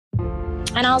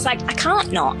And I was like, I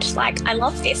can't not. Like, I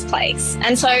love this place.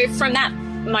 And so from that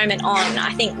moment on,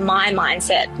 I think my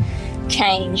mindset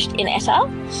changed in Etta,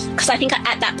 because I think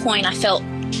at that point I felt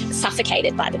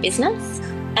suffocated by the business.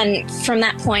 And from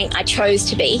that point, I chose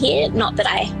to be here. Not that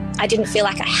I didn't feel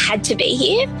like I had to be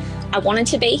here. I wanted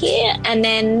to be here. And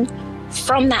then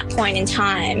from that point in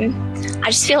time,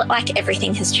 I just feel like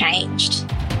everything has changed.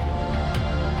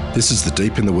 This is the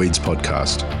Deep in the Weeds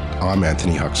podcast. I'm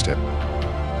Anthony Huckstep.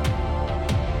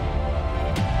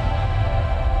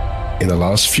 In the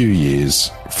last few years,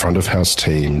 front of house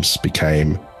teams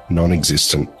became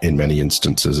non-existent in many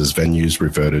instances as venues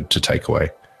reverted to takeaway.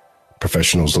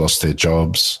 Professionals lost their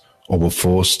jobs or were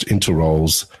forced into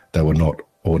roles they were not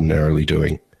ordinarily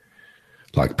doing,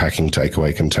 like packing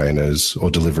takeaway containers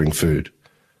or delivering food.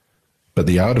 But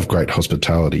the art of great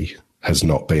hospitality has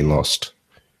not been lost.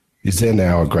 Is there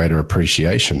now a greater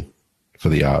appreciation for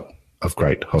the art of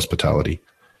great hospitality?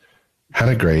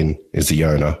 Hannah Green is the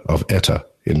owner of Etta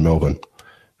in Melbourne.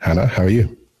 Hannah, how are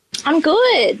you? I'm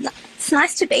good. It's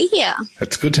nice to be here.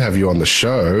 It's good to have you on the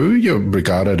show. You're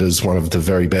regarded as one of the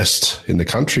very best in the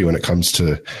country when it comes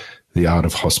to the art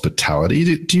of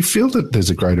hospitality. Do you feel that there's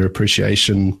a greater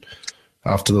appreciation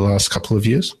after the last couple of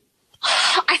years?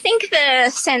 I think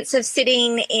the sense of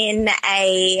sitting in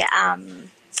a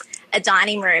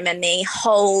dining room and the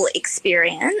whole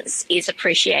experience is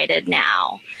appreciated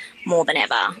now more than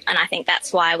ever. And I think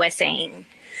that's why we're seeing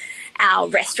our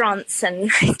restaurants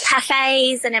and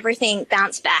cafes and everything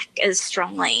bounce back as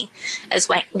strongly as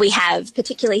we have,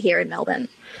 particularly here in Melbourne.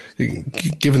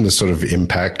 Given the sort of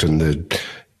impact and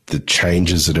the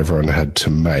changes that everyone had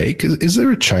to make, is there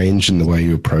a change in the way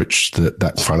you approach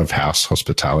that front of house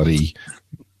hospitality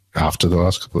after the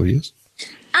last couple of years?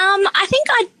 I think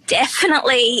I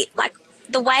definitely, like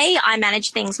the way I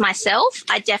manage things myself,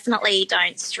 I definitely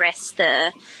don't stress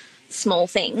the small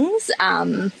things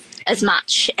as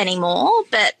much anymore,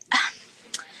 but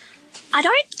I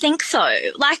don't think so.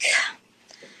 Like,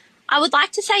 I would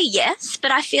like to say yes,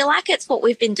 but I feel like it's what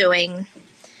we've been doing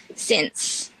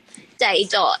since day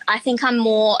dot. I think I'm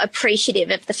more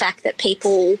appreciative of the fact that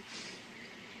people,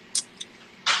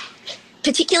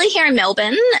 particularly here in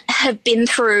Melbourne, have been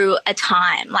through a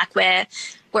time, like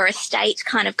we're a state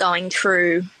kind of going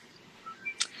through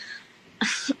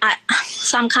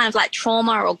some kind of like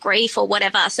trauma or grief or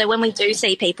whatever. So when we do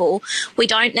see people, we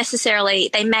don't necessarily,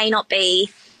 they may not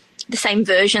be the same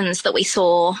versions that we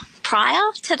saw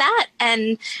prior to that,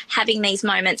 and having these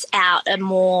moments out are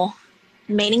more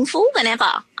meaningful than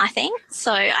ever, I think.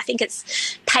 So I think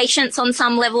it's patience on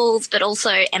some levels, but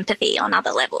also empathy on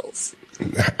other levels.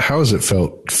 How has it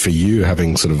felt for you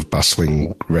having sort of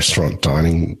bustling restaurant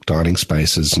dining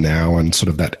spaces now and sort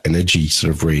of that energy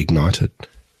sort of reignited?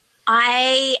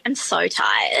 I am so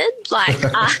tired.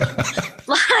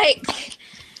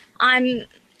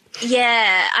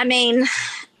 I mean,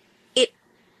 it,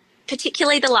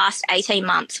 particularly the last 18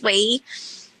 months, we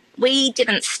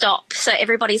didn't stop. So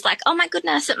everybody's like, oh my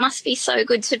goodness, it must be so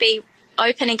good to be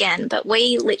open again. But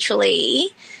we literally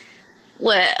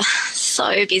were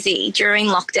so busy during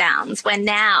lockdowns, where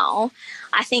now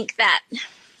I think that,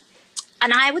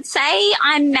 and I would say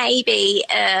I'm maybe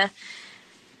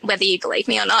whether you believe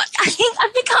me or not, I think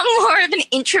I've become more of an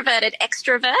introverted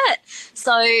extrovert.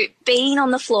 So being on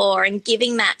the floor and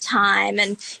giving that time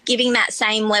and giving that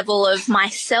same level of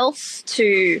myself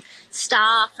to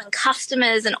staff and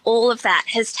customers and all of that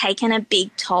has taken a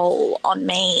big toll on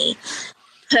me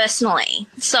personally.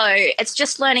 So it's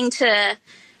just learning to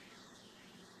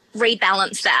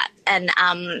rebalance that and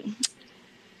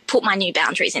put my new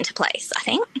boundaries into place, I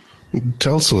think.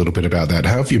 Tell us a little bit about that.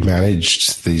 How have you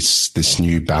managed this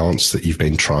new balance that you've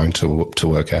been trying to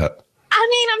work out? I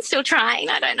mean, I'm still trying.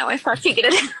 I don't know if I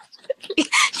figured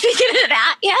it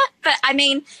out yet. But I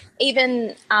mean,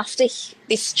 even after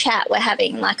this chat we're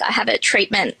having, like I have a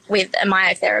treatment with a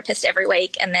myotherapist every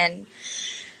week and then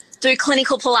do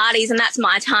clinical Pilates, and that's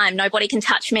my time. Nobody can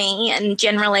touch me. And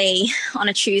generally on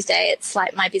a Tuesday, it's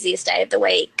like my busiest day of the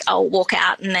week. I'll walk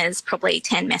out and there's probably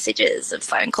 10 messages of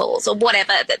phone calls or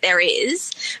whatever that there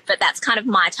is. But that's kind of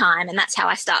my time, and that's how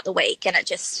I start the week. And it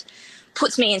just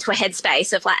puts me into a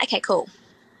headspace of like, okay, cool,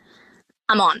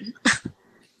 I'm on.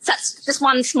 So that's just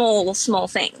one small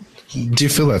thing. Do you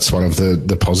feel that's one of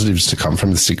the positives to come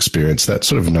from this experience, that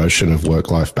sort of notion of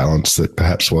work-life balance that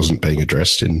perhaps wasn't being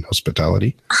addressed in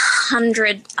hospitality?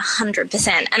 100%.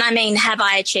 And I mean, have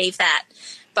I achieved that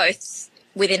both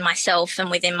within myself and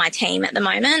within my team at the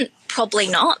moment? Probably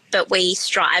not, but we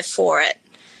strive for it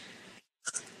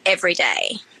every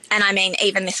day. And I mean,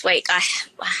 even this week, I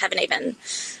haven't even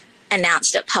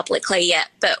announced it publicly yet,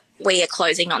 but we are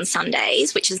closing on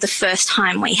Sundays, which is the first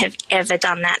time we have ever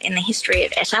done that in the history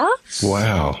of Etta.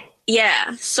 Wow.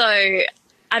 Yeah. So,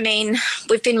 I mean,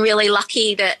 we've been really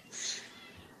lucky that,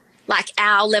 like,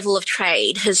 our level of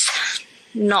trade has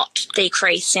not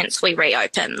decreased since we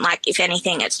reopened. Like, if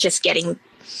anything, it's just getting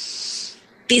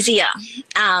busier.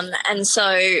 And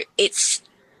so it's,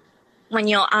 when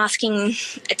you're asking,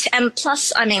 and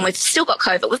plus, I mean, we've still got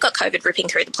COVID. We've got COVID ripping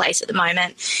through the place at the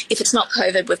moment. If it's not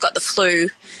COVID, we've got the flu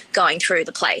going through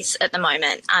the place at the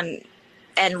moment.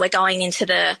 And we're going into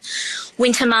the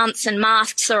winter months and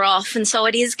masks are off. And so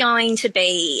it is going to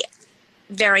be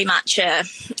very much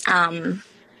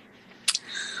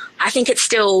I think it's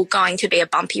still going to be a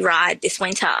bumpy ride this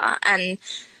winter. And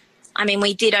I mean,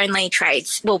 we did only trade,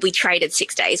 well, we traded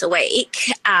 6 days a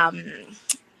week.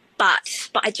 But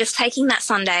by just taking that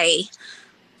Sunday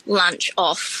lunch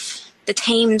off, the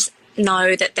teams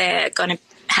know that they're going to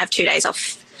have 2 days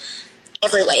off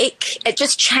every week. It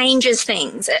just changes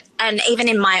things. And even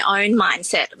in my own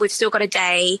mindset, we've still got a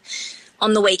day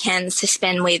on the weekends to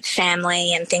spend with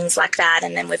family and things like that.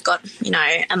 And then we've got, you know,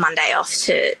 a Monday off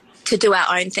to do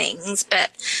our own things.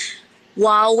 But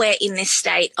while we're in this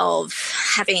state of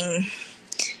having,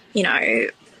 you know,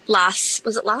 last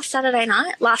Saturday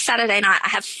night? Last Saturday night,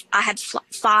 I had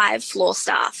 5 floor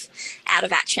staff out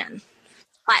of action.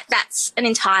 Like, that's an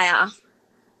entire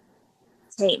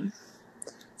team.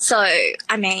 So,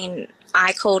 I mean,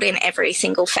 I called in every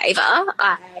single favour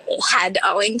I had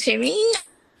owing to me.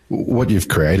 What you've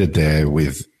created there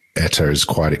with Etta is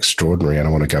quite extraordinary, and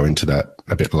I want to go into that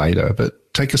a bit later.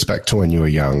 But take us back to when you were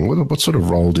young. What sort of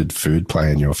role did food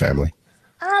play in your family?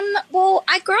 Well,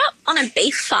 I grew up on a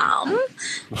beef farm.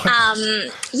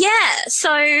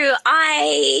 So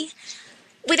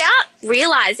without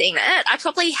realising it, I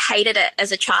probably hated it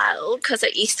as a child because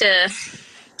it used to,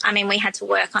 I mean, we had to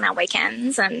work on our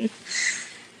weekends and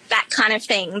that kind of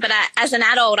thing. But as an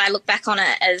adult, I look back on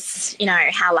it as, you know,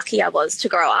 how lucky I was to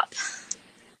grow up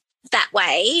that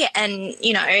way. And,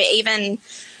 you know, even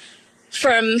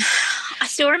from, I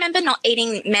still remember not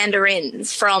eating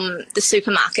mandarins from the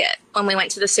supermarket when we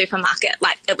went to the supermarket.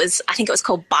 Like, it was, I think it was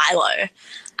called Bilo.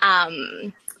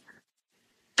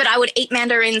 But I would eat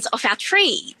mandarins off our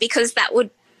tree because they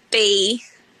would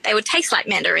taste like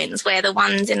mandarins, where the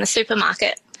ones in the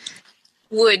supermarket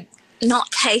would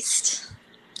not taste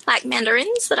like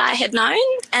mandarins that I had known.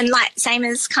 And like, same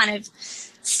as kind of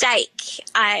steak,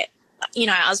 I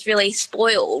was really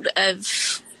spoiled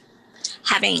of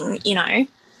having, you know,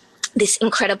 this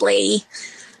incredibly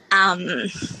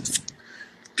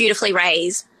beautifully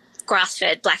raised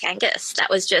grass-fed Black Angus. That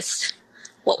was just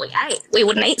what we ate. We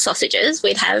wouldn't eat sausages.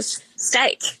 We'd have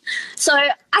steak. So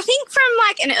I think from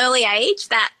like an early age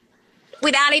that,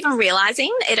 without even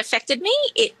realising it affected me.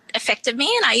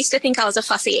 And I used to think I was a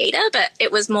fussy eater, but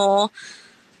it was more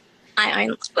I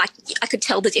could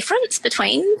tell the difference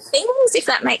between things, if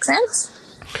that makes sense.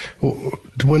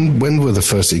 When were the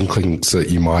first inklings that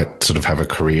you might sort of have a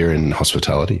career in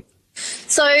hospitality?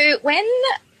 So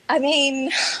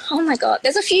oh my God,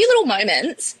 there's a few little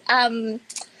moments.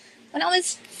 When I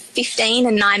was 15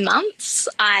 and 9 months,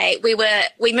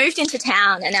 we moved into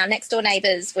town and our next door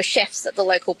neighbours were chefs at the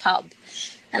local pub,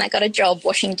 and I got a job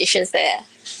washing dishes there.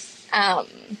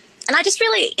 And I just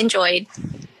really enjoyed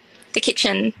the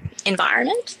kitchen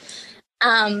environment.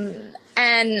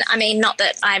 And I mean, not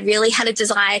that I really had a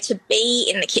desire to be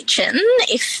in the kitchen,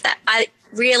 I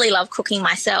really love cooking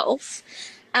myself.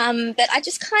 But I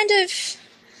just kind of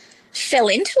fell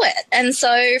into it. And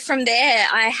so from there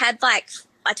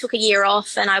I took a year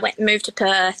off and I moved to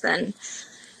Perth and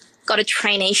got a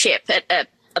traineeship at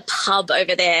a pub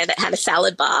over there that had a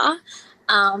salad bar,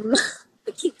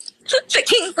 the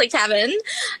Kingsley Tavern,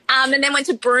 and then went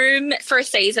to Broome for a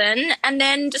season and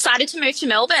then decided to move to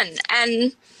Melbourne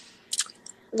and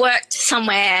worked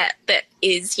somewhere that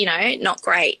is, you know, not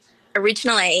great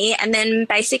originally, and then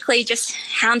basically just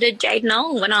hounded Jade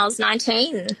Nong when I was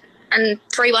 19, and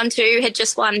 312 had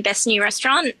just won Best New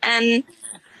Restaurant, and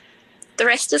the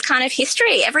rest is kind of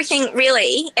history.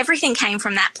 Everything came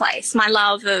from that place. My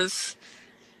love of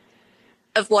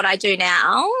what I do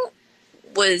now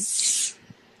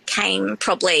came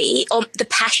probably, or the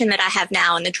passion that I have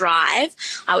now and the drive,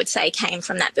 I would say, came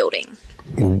from that building.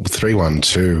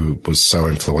 312 was so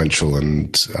influential,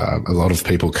 and a lot of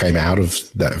people came out of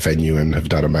that venue and have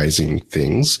done amazing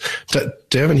things. Do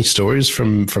you have any stories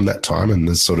from that time and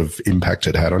the sort of impact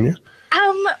it had on you?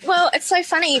 Well, it's so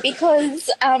funny because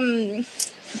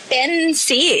Ben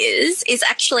Sears is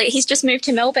actually, he's just moved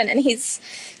to Melbourne and he's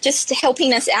just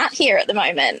helping us out here at the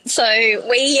moment. So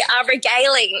we are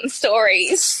regaling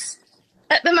stories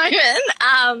at the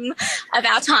moment of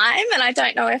our time, and I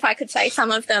don't know if I could say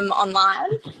some of them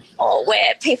online or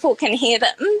where people can hear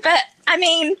them. But, I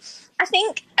mean, I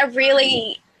think a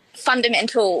really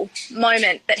fundamental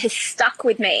moment that has stuck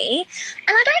with me, and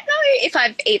I don't know if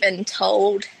I've even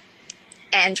told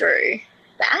Andrew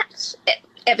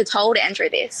ever told Andrew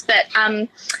this, but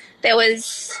there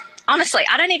was... Honestly,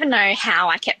 I don't even know how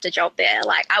I kept a job there.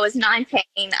 Like, I was 19.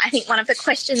 I think one of the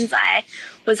questions I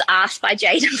was asked by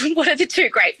Jaden, what are the two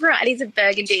great varieties of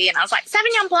Burgundy? And I was like,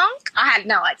 Sauvignon Blanc? I had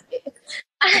no idea.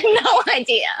 I had no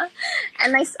idea.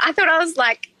 And I thought I was,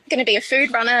 like, going to be a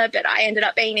food runner, but I ended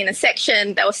up being in a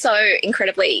section. They were so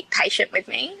incredibly patient with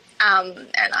me. And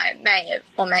I may have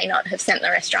or may not have sent the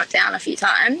restaurant down a few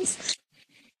times.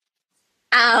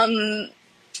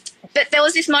 But there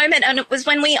was this moment, and it was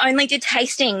when we only did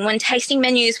tasting, when tasting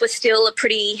menus were still a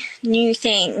pretty new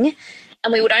thing,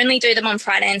 and we would only do them on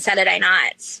Friday and Saturday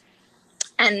nights.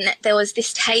 And there was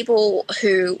this table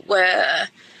who were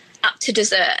up to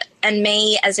dessert, and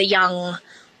me as a young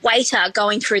waiter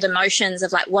going through the motions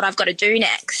of, like, what I've got to do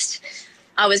next.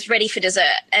 I was ready for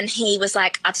dessert, and he was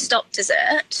like, I've stopped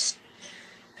dessert.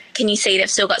 Can you see they've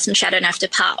still got some Chateauneuf de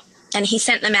Pape? And he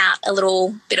sent them out a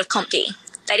little bit of Comté.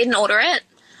 They didn't order it,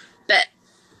 but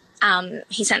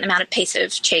he sent them out a piece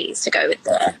of cheese to go with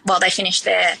while they finished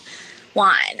their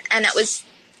wine. And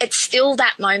it's still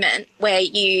that moment where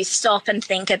you stop and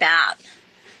think about,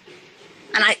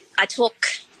 and I talk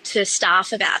to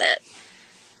staff about it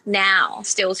now,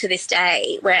 still to this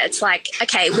day, where it's like,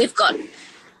 okay,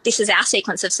 this is our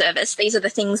sequence of service. These are the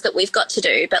things that we've got to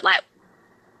do, but, like,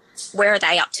 where are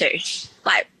they up to?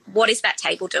 Like, what is that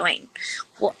table doing?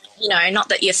 What, not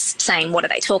that you're saying what are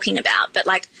they talking about, but,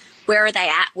 like, where are they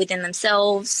at within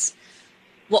themselves?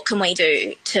 What can we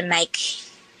do to make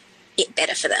it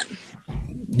better for them?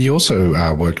 You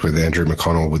also worked with Andrew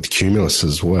McConnell with Cumulus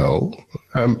as well.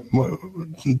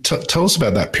 Tell us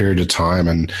about that period of time,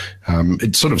 and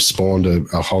it sort of spawned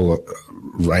a whole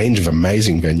range of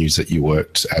amazing venues that you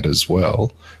worked at as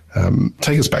well.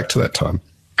 Take us back to that time.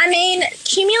 I mean,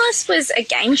 Cumulus was a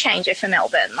game changer for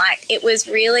Melbourne. Like, it was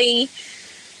really...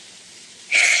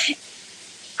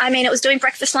 I mean, it was doing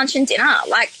breakfast, lunch and dinner.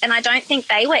 Like, and I don't think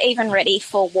they were even ready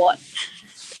for what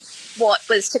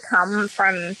was to come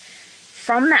from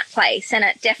that place. And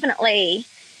it definitely,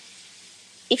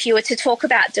 if you were to talk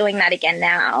about doing that again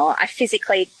now, I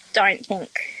physically don't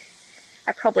think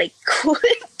I probably could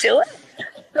do it.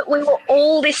 But we were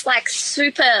all this, like,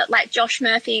 super, like, Josh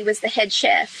Murphy was the head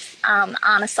chef.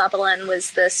 Anna Sutherland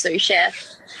was the sous chef.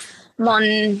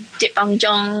 Mon Dip Bung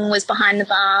Jong was behind the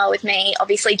bar with me.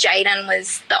 Obviously, Jaden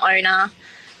was the owner.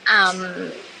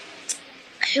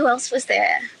 Who else was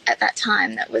there at that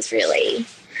time that was really...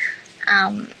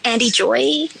 Andy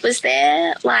Joy was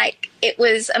there. Like, it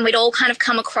was... And we'd all kind of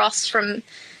come across from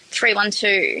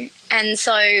 312. And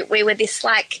so we were this,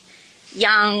 like,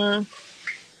 young,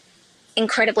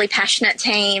 incredibly passionate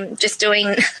team just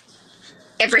doing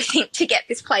everything to get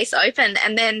this place open.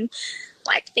 And then...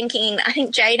 like, thinking, I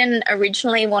think Jaden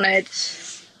originally wanted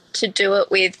to do it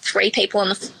with 3 people on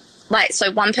the,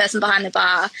 so one person behind the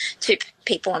bar, 2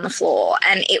 people on the floor.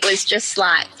 And it was just,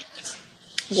 like,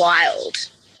 wild.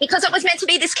 Because it was meant to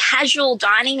be this casual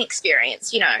dining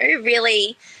experience,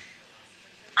 really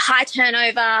high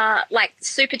turnover, like,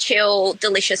 super chill,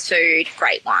 delicious food,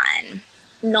 great wine,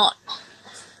 not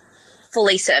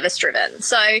fully service driven.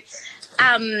 So,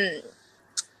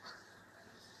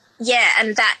 yeah,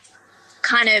 and that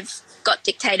kind of got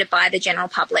dictated by the general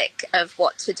public of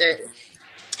what to do.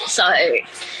 So,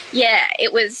 yeah,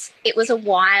 it was a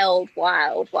wild,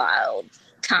 wild, wild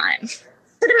time.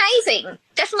 But amazing.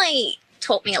 Definitely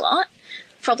taught me a lot.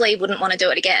 Probably wouldn't want to do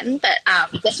it again, but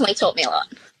definitely taught me a lot.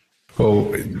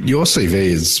 Well, your CV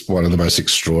is one of the most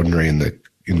extraordinary in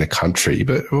the country,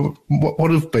 but what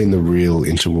have been the real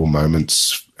integral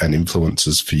moments and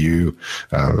influences for you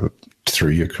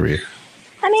through your career?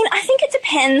 I mean, I think it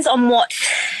depends on what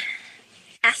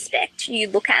aspect you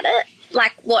look at it.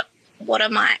 Like, what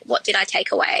did I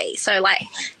take away? So, like,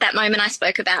 that moment I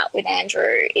spoke about with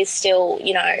Andrew is still,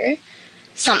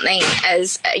 something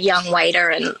as a young waiter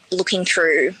and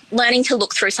learning to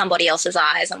look through somebody else's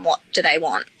eyes and what do they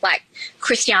want. Like,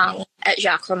 Chris Young at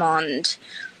Jacques Ramond,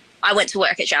 I went to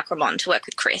work at Jacques Ramond to work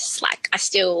with Chris. Like,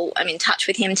 I'm in touch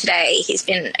with him today. He's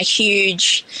been a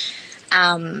huge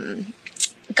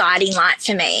guiding light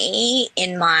for me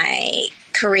in my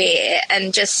career.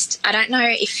 And just, I don't know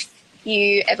if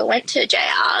you ever went to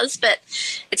JR's, but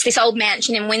it's this old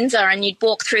mansion in Windsor, and you'd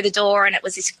walk through the door and it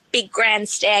was this big grand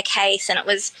staircase, and it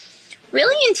was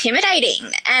really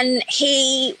intimidating. And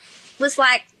he was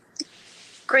like,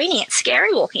 Greenie, it's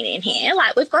scary walking in here.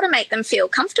 Like, we've got to make them feel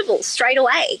comfortable straight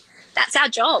away. That's our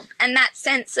job. And that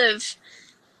sense of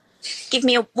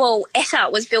Etta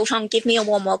was built on give me a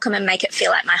warm welcome and make it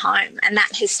feel like my home. And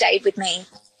that has stayed with me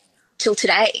till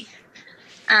today.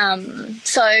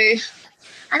 So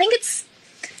I think it's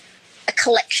a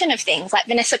collection of things, like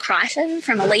Vanessa Crichton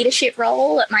from a leadership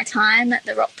role at my time at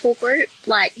the Rockpool Group.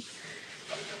 Like,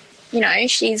 you know,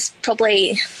 she's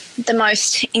probably the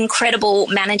most incredible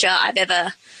manager I've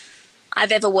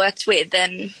ever worked with.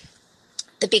 And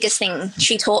the biggest thing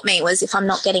she taught me was if I'm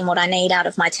not getting what I need out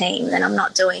of my team, then I'm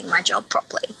not doing my job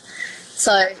properly.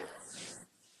 So,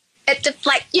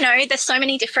 there's so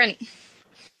many different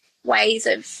ways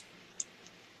of,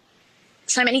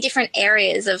 so many different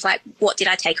areas of, like, what did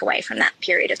I take away from that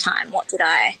period of time?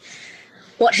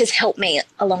 What has helped me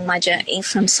along my journey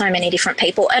from so many different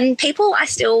people, and people I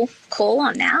still call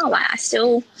on now. Like,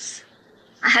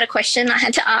 I had a question I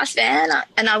had to ask Van,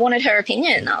 and I wanted her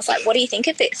opinion. I was like, what do you think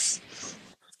of this?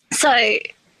 So,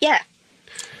 yeah.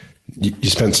 You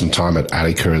spent some time at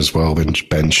Attica as well,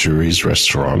 Ben Shuri's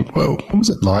restaurant. Well, what was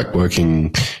it like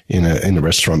working in a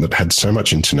restaurant that had so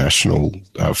much international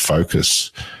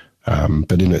focus,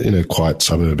 but in a quiet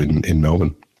suburb in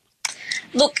Melbourne?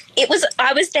 Look,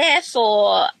 I was there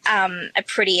for a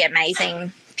pretty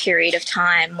amazing period of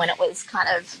time when it was kind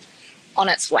of on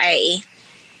its way.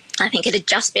 I think it had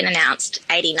just been announced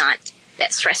 89th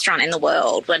best restaurant in the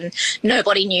world, when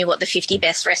nobody knew what the 50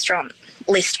 best restaurant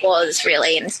list was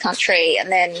really in this country.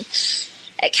 And then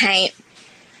it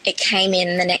came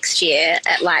in the next year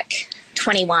at like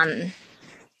 21,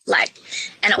 and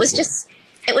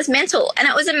it was mental, and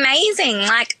it was amazing.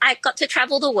 Like, I got to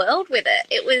travel the world with it.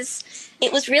 It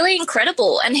was really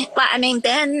incredible. And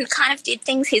Ben kind of did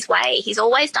things his way. He's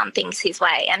always done things his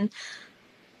way. And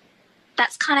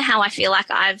that's kind of how I feel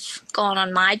like I've gone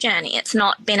on my journey. It's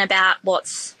not been about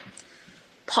what's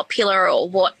popular or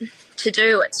what to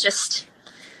do. It's just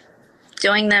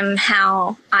doing them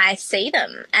how I see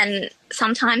them. And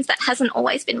sometimes that hasn't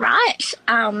always been right.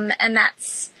 And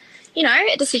that's, you know,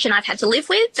 a decision I've had to live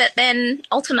with. But then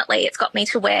ultimately it's got me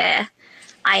to where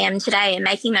I am today, and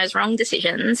making those wrong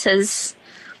decisions has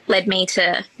led me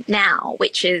to now,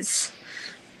 which is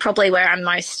probably where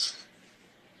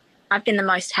I've been the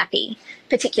most happy,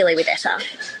 particularly with Etta.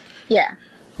 Yeah.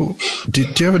 Do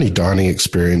you have any dining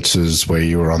experiences where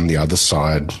you were on the other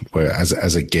side, where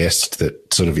as a guest,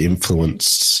 that sort of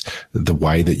influenced the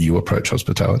way that you approach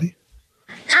hospitality?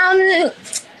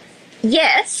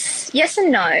 Yes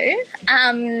and no.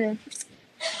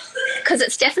 Because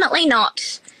it's definitely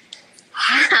not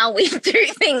how we do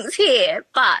things here.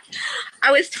 But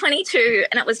I was 22,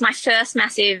 and it was my first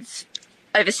massive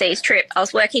overseas trip. I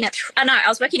was working at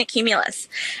Cumulus,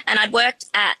 and I'd worked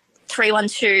at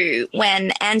 312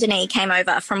 when Anthony came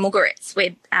over from Mugaritz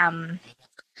with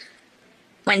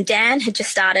when Dan had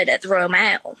just started at the Royal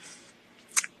Mail,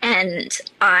 and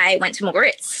I went to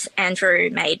Mugaritz. Andrew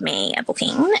made me a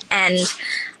booking, and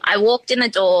I walked in the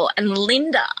door, and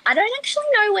Linda, I don't actually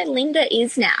know where Linda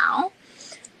is now,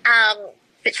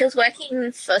 but she was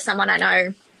working for someone I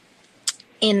know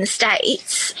in the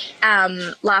States,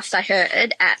 last I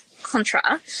heard, at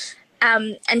Contra.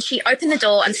 And she opened the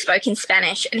door and spoke in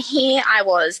Spanish. And here I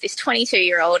was, this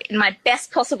 22-year-old, in my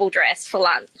best possible dress for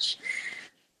lunch.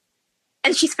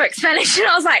 And she spoke Spanish, and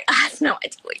I was like, I have no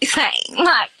idea what you're saying.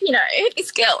 Like, you know,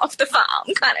 this girl off the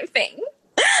farm kind of thing.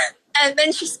 And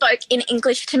then she spoke in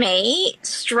English to me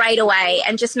straight away,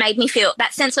 and just made me feel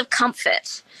that sense of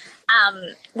comfort,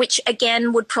 which,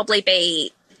 again, would probably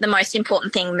be the most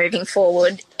important thing moving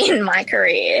forward in my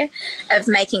career, of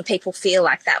making people feel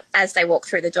like that as they walk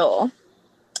through the door.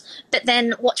 But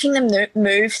then watching them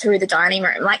move through the dining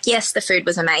room, like, yes, the food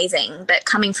was amazing, but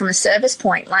coming from a service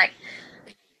point, like,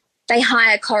 they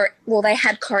had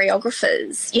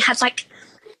choreographers. You had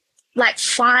like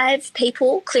 5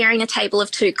 people clearing a table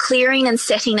of 2, clearing and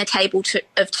setting a table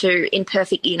of 2 in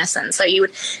perfect unison. So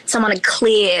someone would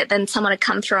clear, then someone would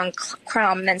come through and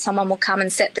crumb, then someone will come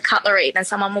and set the cutlery, then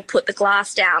someone will put the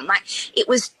glass down. Like, it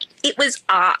was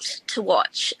art to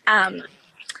watch. And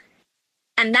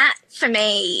that for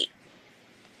me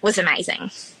was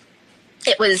amazing.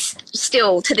 It was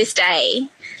still, to this day,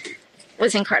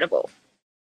 was incredible.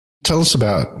 Tell us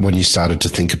about when you started to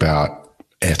think about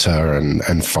Etta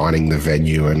and finding the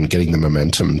venue and getting the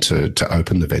momentum to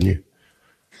open the venue.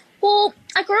 Well,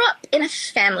 I grew up in a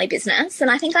family business, and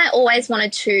I think I always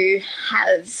wanted to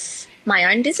have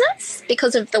my own business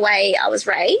because of the way I was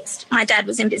raised. My dad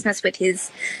was in business with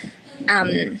his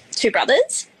 2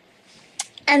 brothers.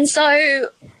 And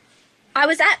so I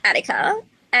was at Attica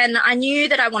And I knew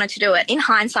that I wanted to do it. In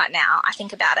hindsight now, I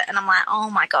think about it and I'm like, oh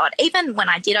my God, even when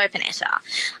I did open Etta,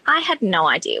 I had no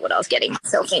idea what I was getting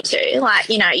myself into. Like,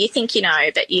 you know, you think you know,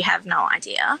 but you have no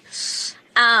idea.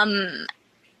 And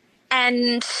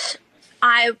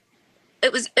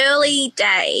it was early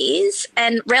days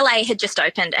and Relay had just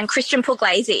opened and Christian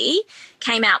Pugliese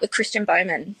came out with Christian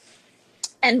Bowman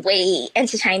and we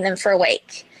entertained them for a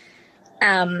week.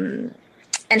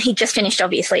 And he just finished,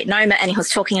 obviously, at Noma, and he was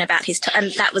talking about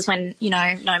and that was when, you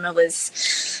know, Noma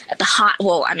was at the height.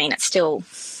 Well, I mean, it's still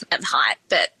at the height,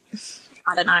 but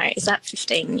I don't know. Is that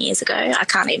 15 years ago? I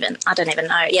don't even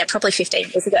know. Yeah, probably 15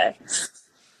 years ago.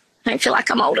 I don't feel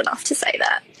like I'm old enough to say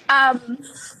that.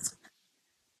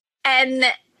 And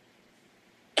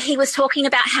he was talking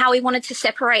about how he wanted to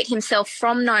separate himself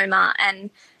from Noma and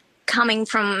coming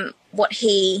from what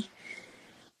he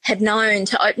had known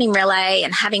to opening Relay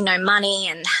and having no money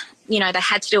and, you know, they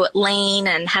had to do it lean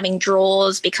and having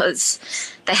drawers because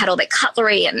they had all their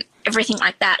cutlery and everything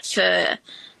like that for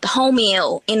the whole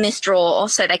meal in this drawer,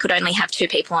 so they could only have 2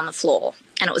 people on the floor.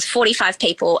 And it was 45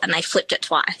 people and they flipped it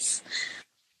twice.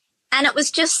 And it was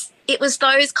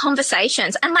those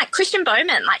conversations. And like Christian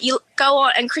Bowman, like you go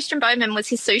on, and Christian Bowman was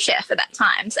his sous chef at that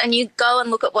time. And you go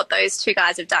and look at what those 2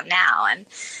 guys have done now and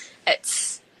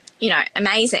it's, you know,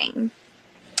 amazing.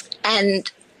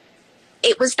 And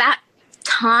it was that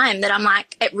time that I'm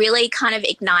like, it really kind of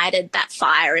ignited that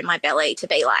fire in my belly to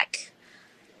be like,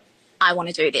 I want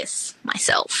to do this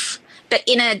myself, but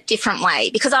in a different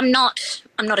way, because I'm not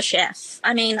a chef.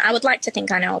 I mean, I would like to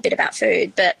think I know a bit about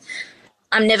food, but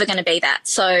I'm never going to be that.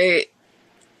 So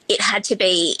it had to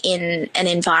be in an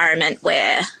environment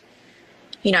where,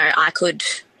 you know, I could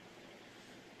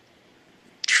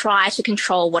try to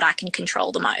control what I can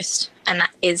control the most, and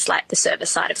that is like the service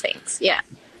side of things. Yeah.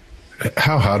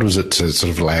 How hard was it to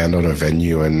sort of land on a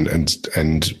venue and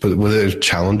were there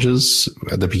challenges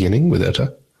at the beginning with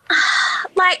Etta?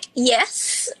 Like,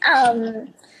 yes.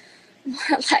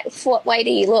 Like, what way do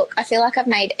you look? I feel like I've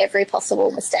made every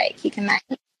possible mistake you can make.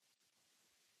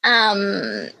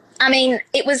 I mean,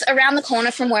 it was around the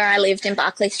corner from where I lived in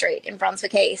Barclay Street in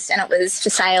Brunswick East, and it was for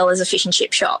sale as a fish and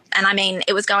chip shop. And I mean,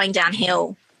 it was going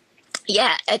downhill.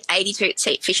 Yeah, an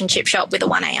 82-seat fish and chip shop with a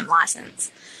 1 a.m.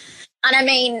 license. And I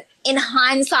mean, in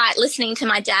hindsight, listening to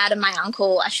my dad and my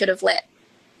uncle, I should have let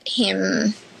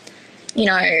him, you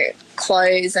know,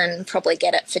 close and probably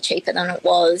get it for cheaper than it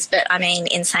was. But I mean,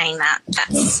 in saying that,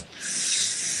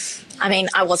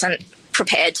 I wasn't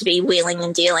prepared to be wheeling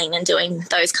and dealing and doing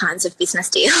those kinds of business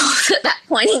deals at that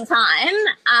point in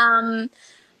time.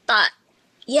 But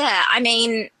yeah, I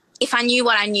mean, if I knew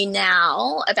what I knew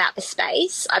now about the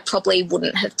space, I probably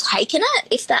wouldn't have taken it,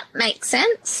 if that makes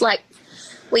sense. Like,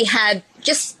 we had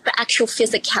just the actual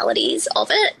physicalities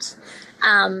of it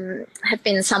have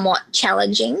been somewhat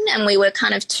challenging, and we were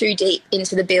kind of too deep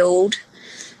into the build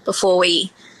before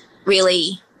we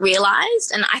really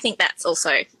realised. And I think that's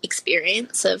also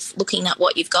experience of looking at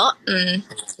what you've got and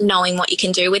knowing what you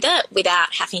can do with it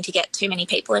without having to get too many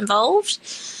people involved.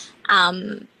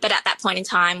 But at that point in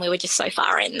time, we were just so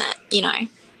far in that, you know,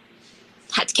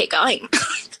 had to keep going.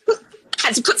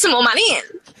 Had to put some more money in.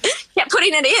 Kept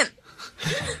putting it in.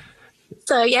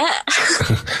 So, yeah.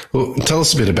 Well, tell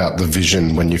us a bit about the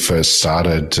vision when you first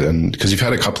started, and because you've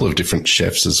had a couple of different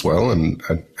chefs as well and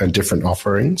different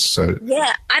offerings. So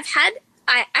yeah,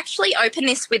 I actually opened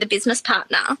this with a business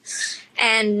partner,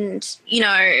 and, you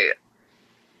know,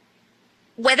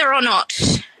 whether or not,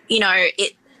 you know,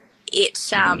 it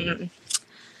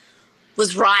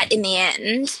was right in the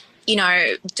end, you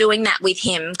know, doing that with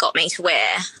him got me to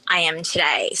where I am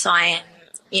today. So I am,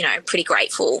 you know, pretty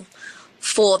grateful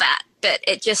for that. But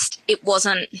it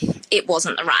wasn't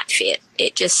the right fit.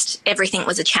 It just, everything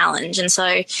was a challenge. And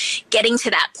so getting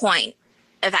to that point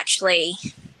of actually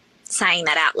saying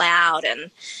that out loud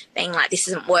and being like, this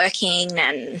isn't working,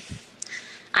 and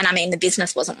I mean, the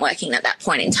business wasn't working at that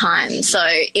point in time. So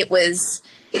it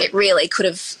really could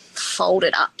have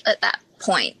folded up at that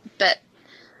point. But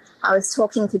I was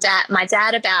talking to my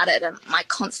dad about it, and my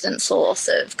constant source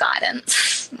of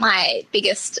guidance, my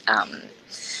biggest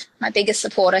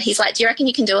supporter. He's like, do you reckon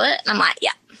you can do it? And I'm like,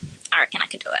 yeah, I reckon I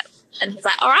can do it. And he's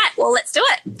like, all right, well, let's do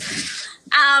it.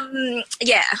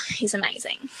 Yeah, he's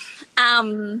amazing.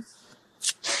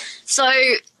 So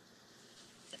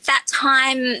that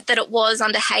time that it was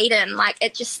under Hayden, like,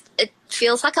 it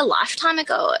feels like a lifetime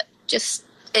ago.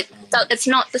 It's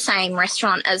not the same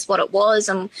restaurant as what it was,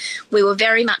 and we were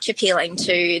very much appealing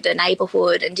to the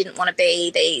neighbourhood and didn't want to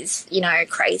be these, you know,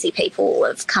 crazy people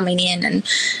of coming in and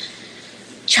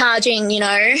charging, you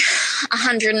know,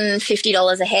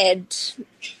 $150 a head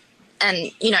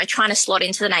and, you know, trying to slot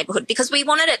into the neighbourhood, because we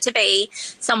wanted it to be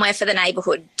somewhere for the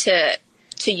neighbourhood to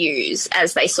use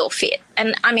as they saw fit.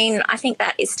 And, I mean, I think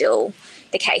that is still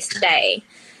the case today.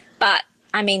 But,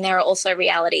 I mean, there are also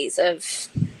realities of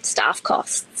staff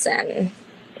costs and,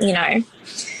 you know,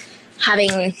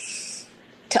 having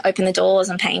to open the doors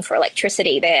and paying for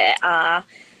electricity. There are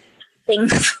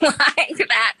things like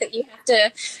that you have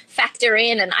to factor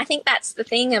in. And I think that's the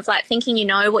thing of, like, thinking you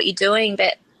know what you're doing,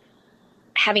 but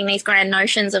having these grand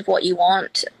notions of what you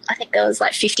want. I think there was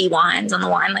like 50 wines on the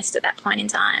wine list at that point in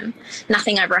time.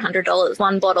 Nothing over $100,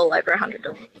 one bottle over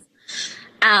 $100.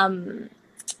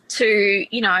 To,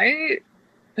 you know,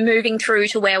 moving through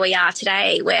to where we are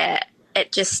today, where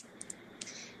it has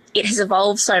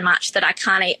evolved so much that I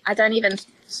don't even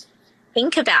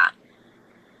think about,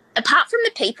 apart from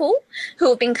the people who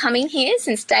have been coming here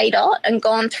since day dot and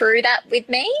gone through that with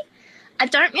me, I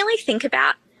don't really think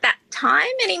about that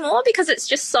time anymore, because it's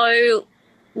just so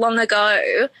long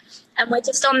ago, and we're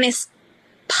just on this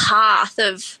path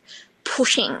of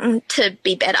pushing to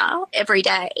be better every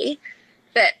day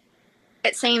that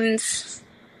it seems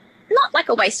not like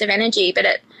a waste of energy, but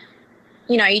it,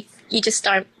 you know, you just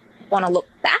don't want to look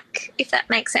back, if that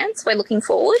makes sense. We're looking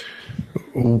forward.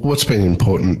 What's been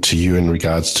important to you in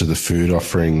regards to the food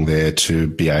offering there to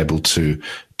be able to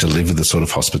deliver the sort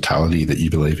of hospitality that you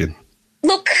believe in?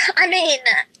 Look, I mean,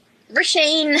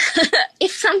 Roisin,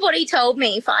 if somebody told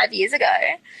me 5 years ago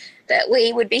that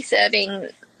we would be serving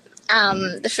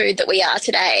the food that we are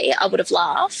today, I would have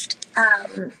laughed.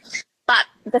 But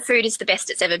the food is the best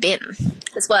it's ever been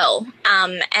as well.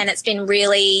 And it's been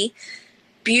really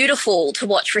beautiful to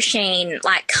watch Roisin,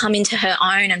 like, come into her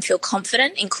own and feel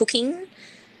confident in cooking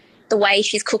the way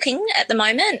she's cooking at the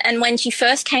moment. And when she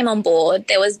first came on board,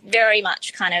 there was very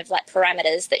much kind of like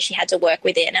parameters that she had to work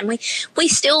within. And we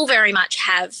still very much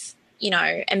have, you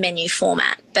know, a menu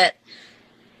format. But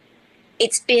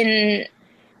it's been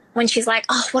when she's like,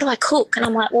 oh, what do I cook? And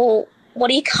I'm like, well,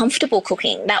 what are you comfortable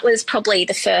cooking? That was probably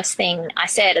the first thing I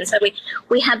said. And so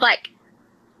we had, like,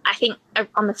 I think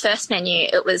on the first menu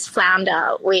it was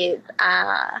flounder with,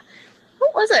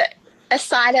 what was it? A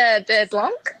cider beurre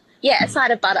blanc? Yeah, a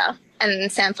cider butter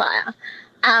and samphire,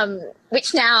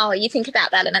 which now you think about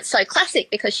that and it's so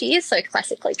classic because she is so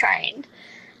classically trained.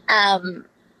 Now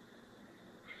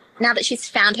that she's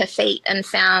found her feet and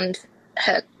found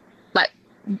her, like,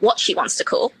 what she wants to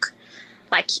cook,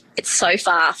 like, it's so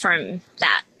far from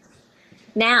that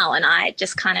now, and I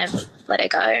just kind of let her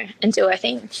go and do her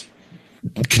thing.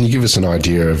 Can you give us an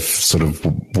idea of sort of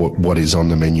what is on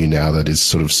the menu now that is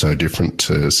sort of so different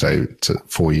to, say, to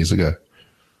 4 years ago?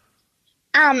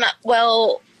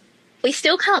 Well, we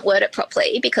still can't word it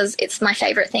properly because it's my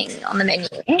favourite thing on the menu.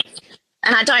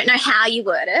 And I don't know how you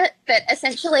word it, but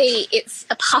essentially it's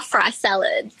a puff rice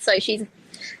salad. So she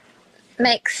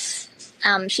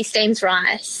steams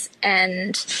rice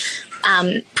and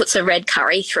puts a red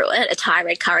curry through it, a Thai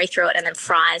red curry through it, and then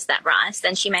fries that rice.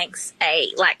 Then she makes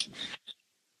a, like,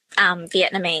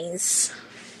 Vietnamese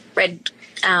red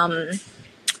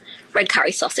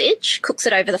curry sausage, cooks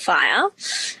it over the fire,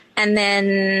 and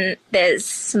then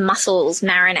there's mussels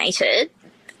marinated,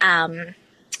 and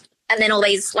then all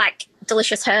these, like,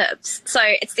 delicious herbs. So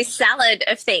it's this salad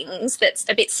of things that's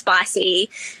a bit spicy.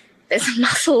 There's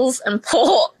mussels and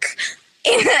pork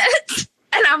in it.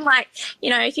 And I'm like, you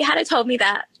know, if you had told me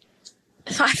that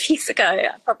 5 years ago,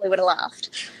 I probably would have laughed.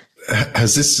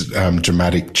 Has this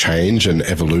dramatic change and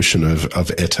evolution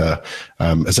of ETA,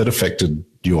 has that affected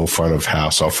your front of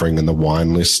house offering and the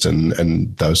wine list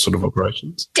and those sort of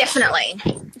operations? Definitely.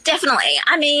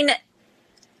 I mean,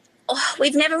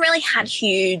 we've never really had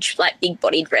huge, like,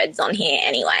 big-bodied reds on here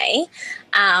anyway.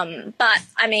 But,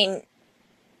 I mean,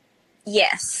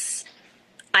 yes,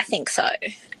 I think so.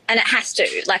 And it has to.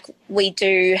 Like, we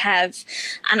do have,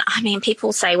 and I mean,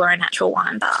 people say we're a natural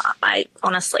wine bar. I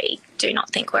honestly do not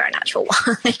think we're a natural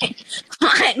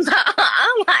wine bar.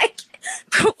 Like,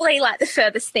 probably, like, the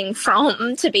furthest thing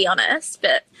from, to be honest.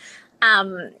 But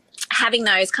having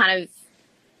those kind of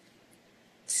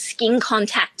skin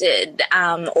contacted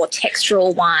or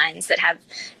textural wines that have a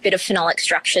bit of phenolic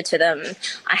structure to them,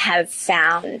 I have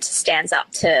found stands up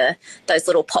to those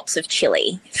little pops of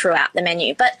chili throughout the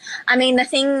menu. But I mean, the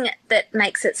thing that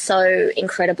makes it so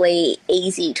incredibly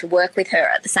easy to work with her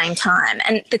at the same time,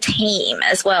 and the team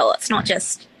as well, it's not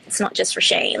just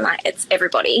Roisin, like, it's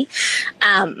everybody,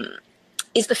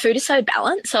 is the food is so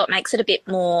balanced, so it makes it a bit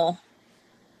more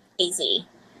easy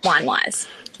wine-wise.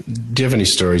 Do you have any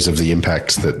stories of the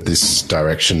impact that this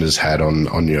direction has had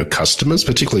on your customers,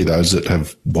 particularly those that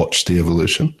have watched the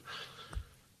evolution?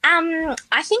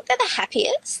 I think they're the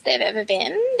happiest they've ever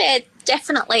been. They're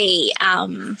definitely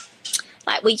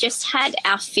Like, we just had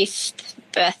our 5th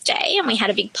birthday and we had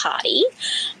a big party.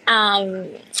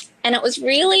 And it was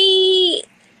really,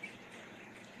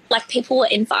 like, people were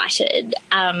invited.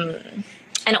 And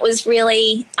it was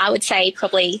really, I would say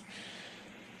probably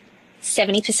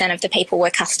 70% of the people were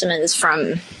customers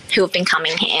who have been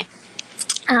coming here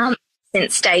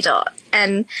since day dot.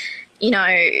 And, you know,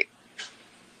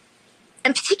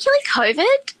 and particularly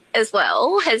COVID as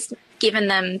well has given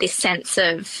them this sense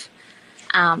of,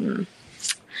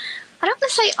 I don't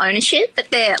want to say ownership, but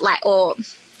they're like, or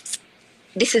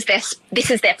this is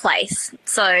their place.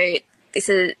 So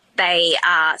they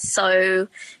are so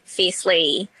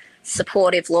fiercely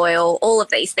supportive, loyal, all of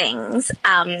these things.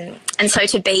 And so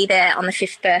to be there on the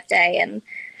 5th birthday and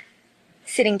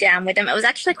sitting down with them, it was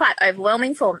actually quite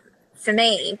overwhelming for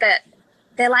me, but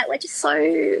they're like, we're just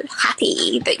so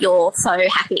happy that you're so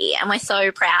happy, and we're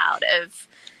so proud of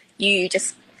you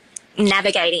just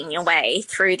navigating your way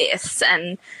through this,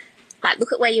 and like,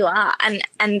 look at where you are.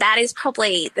 And that is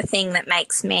probably the thing that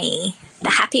makes me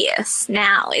the happiest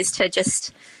now, is to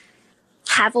just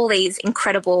have all these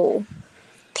incredible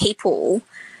people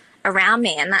around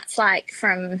me. And that's like,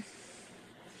 from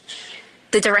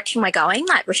the direction we're going,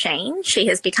 like Roisin, she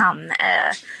has become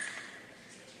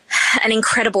an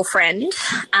incredible friend,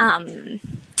 and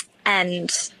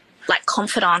like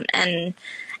confidant and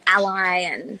ally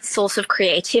and source of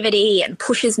creativity, and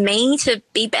pushes me to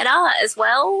be better as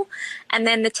well. And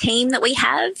then the team that we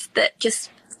have that just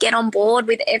get on board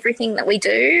with everything that we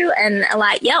do and are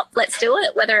like, yep, let's do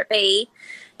it, whether it be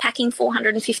packing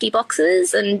 450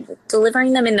 boxes and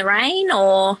delivering them in the rain,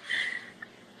 or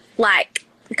like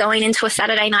going into a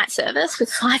Saturday night service with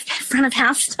 5 front of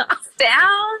house staff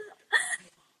down.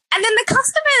 And then the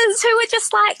customers who are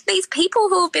just like these people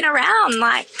who have been around,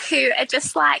 like, who are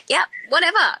just like, yep,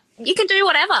 whatever, you can do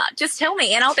whatever, just tell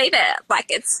me and I'll be there. Like,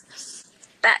 it's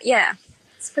that, yeah,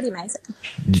 it's pretty amazing.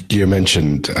 You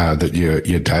mentioned that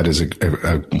your dad is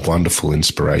a wonderful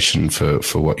inspiration for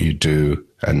what you do.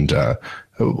 And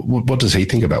what does he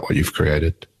think about what you've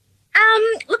created?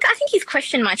 Look, I think he's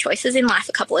questioned my choices in life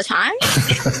a couple of times.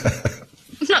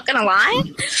 I'm not going to lie.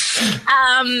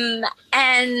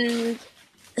 And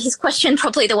he's questioned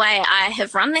probably the way I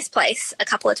have run this place a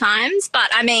couple of times. But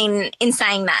I mean, in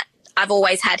saying that, I've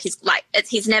always had he's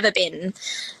never been,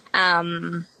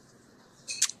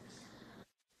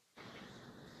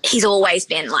 he's always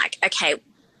been like, okay,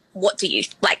 what do you,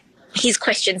 like, his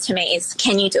question to me is,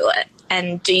 can you do it?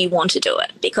 And do you want to do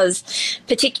it? Because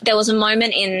there was a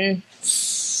moment in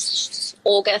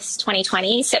August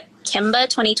 2020, September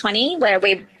 2020, where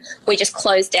we just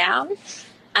closed down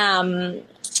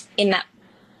in that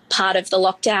part of the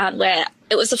lockdown, where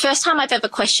it was the first time I've ever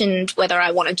questioned whether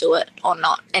I want to do it or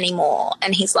not anymore.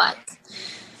 And he's like,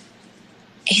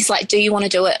 do you want to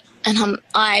do it? And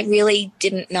I really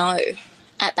didn't know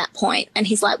at that point. And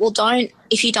he's like, well,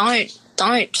 if you don't.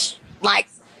 Like,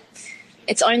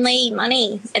 it's only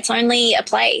money. It's only a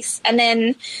place. And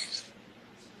then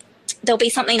there'll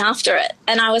be something after it.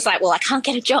 And I was like, well, I can't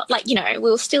get a job. Like, you know, we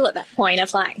were still at that point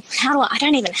of like,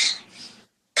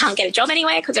 can't get a job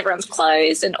anywhere because everyone's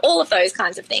closed and all of those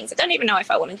kinds of things. I don't even know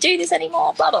if I want to do this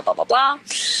anymore, blah, blah, blah, blah, blah.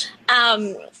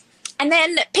 And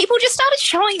then people just started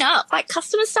showing up. Like,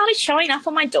 customers started showing up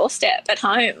on my doorstep at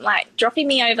home, like dropping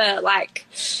me over like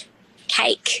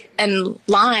cake and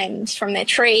limes from their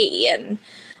tree, and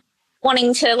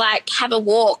wanting to like have a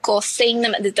walk, or seeing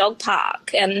them at the dog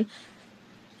park and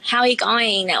how are you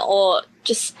going, or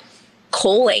just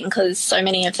calling, because so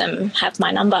many of them have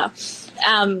my number.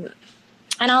 And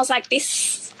I was like,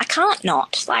 I can't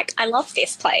not. Like, I love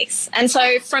this place. And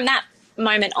so from that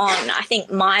moment on, I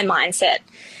think my mindset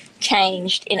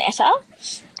changed in Etta,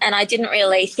 and I didn't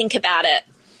really think about it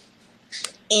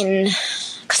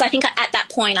because I think at that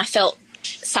point I felt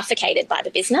suffocated by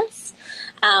the business.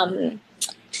 And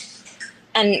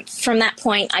from that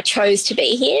point I chose to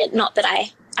be here. Not that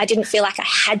I didn't feel like I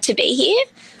had to be here.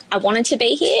 I wanted to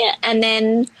be here. And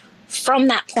then from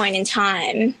that point in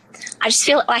time, I just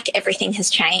feel like everything has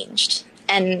changed.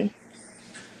 And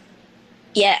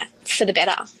yeah, for the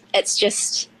better. It's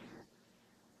just,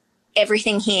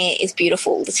 everything here is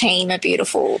beautiful. The team are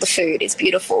beautiful. The food is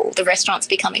beautiful. The restaurant's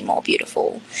becoming more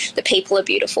beautiful. The people are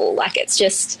beautiful. Like, it's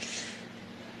just,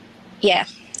 yeah,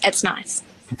 it's nice.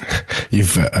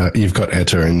 You've got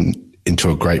Etta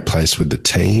into a great place with the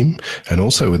team and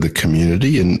also with the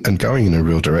community, and going in a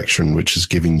real direction which is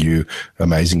giving you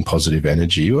amazing positive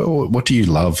energy. What do you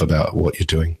love about what you're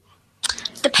doing?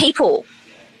 The people.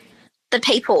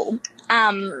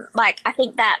 Like, I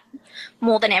think that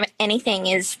more than anything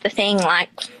is the thing. Like,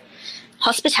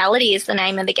 hospitality is the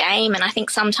name of the game, and I think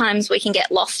sometimes we can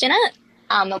get lost in it.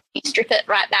 You strip it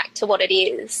right back to what it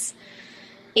is.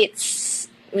 It's,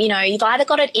 you've either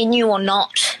got it in you or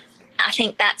not. I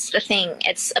think that's the thing.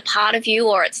 It's a part of you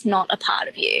or it's not a part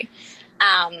of you.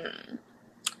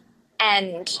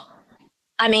 And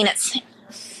I mean, it's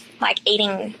like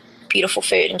eating beautiful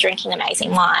food and drinking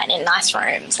amazing wine in nice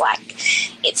rooms. Like,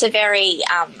 it's a very,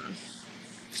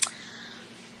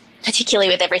 particularly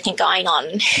with everything going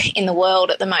on in the world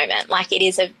at the moment, like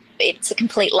it's a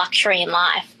complete luxury in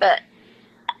life, but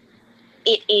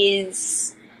it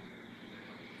is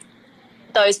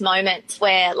those moments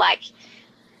where, like,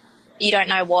 you don't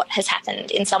know what has happened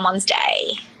in someone's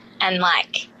day, and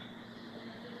like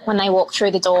when they walk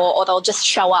through the door, or they'll just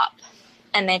show up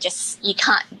and they're just, you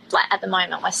can't, like, at the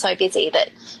moment we're so busy that,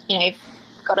 you've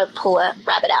got to pull a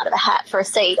rabbit out of a hat for a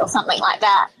seat or something like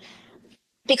that,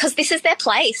 because this is their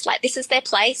place. Like, this is their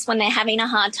place when they're having a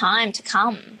hard time to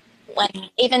come. When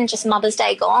even just Mother's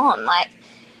Day gone, like,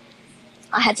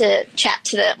 I had to chat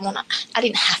to I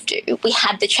didn't have to. We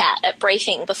had the chat at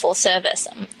briefing before service,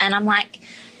 and I'm like,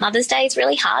 Mother's Day is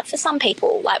really hard for some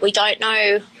people. Like, we don't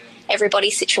know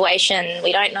everybody's situation.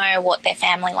 We don't know what their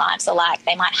family lives are like.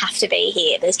 They might have to be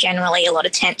here. There's generally a lot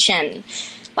of tension.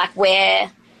 Like, we're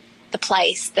the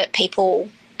place that people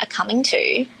are coming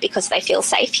to because they feel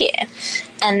safe here.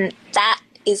 And that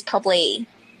is probably,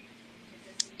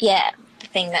 the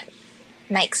thing that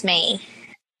makes me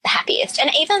the happiest. And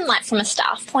even, like, from a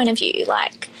staff point of view,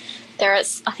 like, I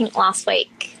think last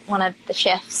week, one of the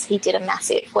chefs, he did a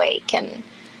massive week, and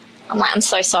I'm like, I'm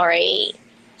so sorry,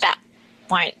 that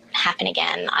won't happen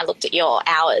again. I looked at your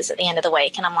hours at the end of the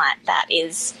week and I'm like, that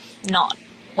is not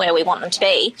where we want them to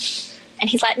be. And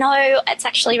he's like, no, it's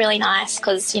actually really nice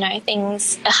because,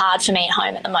 things are hard for me at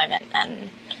home at the moment and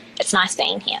it's nice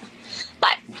being here.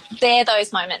 Like, they're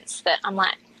those moments that I'm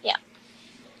like, yeah,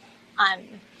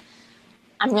 I'm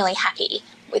really happy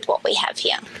with what we have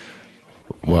here.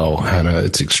 Well, Hannah,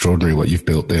 it's extraordinary what you've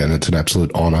built there, and it's an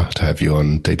absolute honour to have you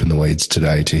on Deep in the Weeds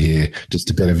today to hear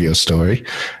just a bit of your story.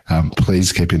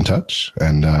 Please keep in touch,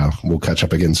 and we'll catch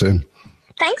up again soon.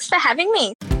 Thanks for having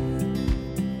me.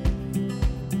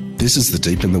 This is the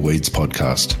Deep in the Weeds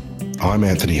podcast. I'm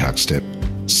Anthony Huckstep.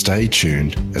 Stay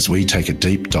tuned as we take a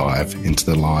deep dive into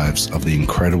the lives of the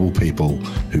incredible people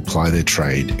who ply their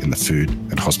trade in the food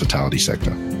and hospitality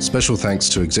sector. Special thanks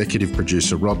to executive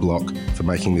producer Rob Locke for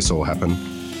making this all happen.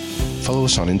 Follow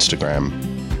us on Instagram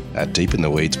at Deep in the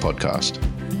Weeds Podcast,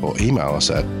 or email us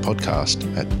at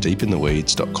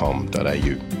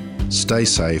podcast@deepintheweeds.com.au. Stay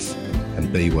safe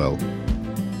and be well.